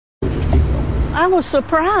I was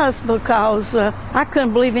surprised because I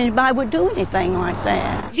couldn't believe anybody would do anything like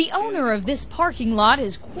that. The owner of this parking lot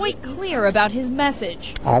is quite clear about his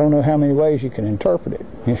message. I don't know how many ways you can interpret it.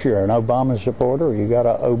 If you're an Obama supporter or you got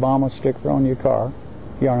an Obama sticker on your car,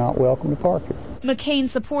 you're not welcome to park here. McCain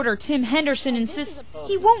supporter Tim Henderson insists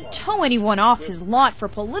he won't tow anyone off his lot for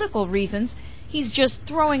political reasons. He's just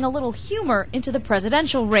throwing a little humor into the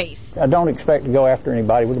presidential race. I don't expect to go after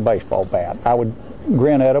anybody with a baseball bat. I would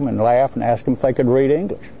grin at them and laugh and ask them if they could read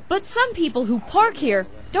English. But some people who park here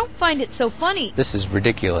don't find it so funny. This is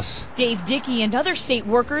ridiculous. Dave Dickey and other state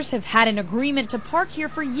workers have had an agreement to park here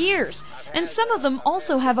for years, and some of them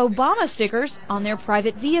also have Obama stickers on their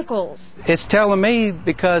private vehicles. It's telling me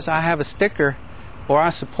because I have a sticker or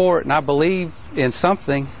I support and I believe in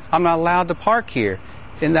something, I'm not allowed to park here.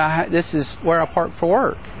 And this is where I park for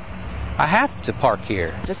work. I have to park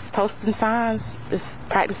here. Just posting signs is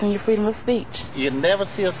practicing your freedom of speech. You never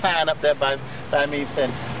see a sign up there by me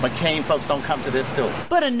saying, McCain folks don't come to this store.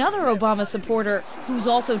 But another Obama supporter, who's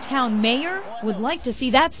also town mayor, would like to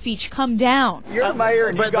see that speech come down. You're the mayor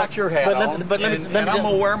and you got your hat on, and I'm going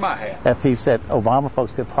to wear my hat. If he said Obama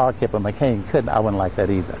folks could park here, but McCain couldn't, I wouldn't like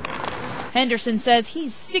that either. Henderson says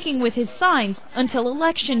he's sticking with his signs until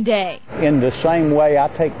Election Day. In the same way I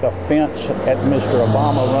take offense at Mr.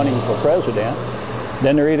 Obama running for president,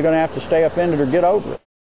 then they're either going to have to stay offended or get over it.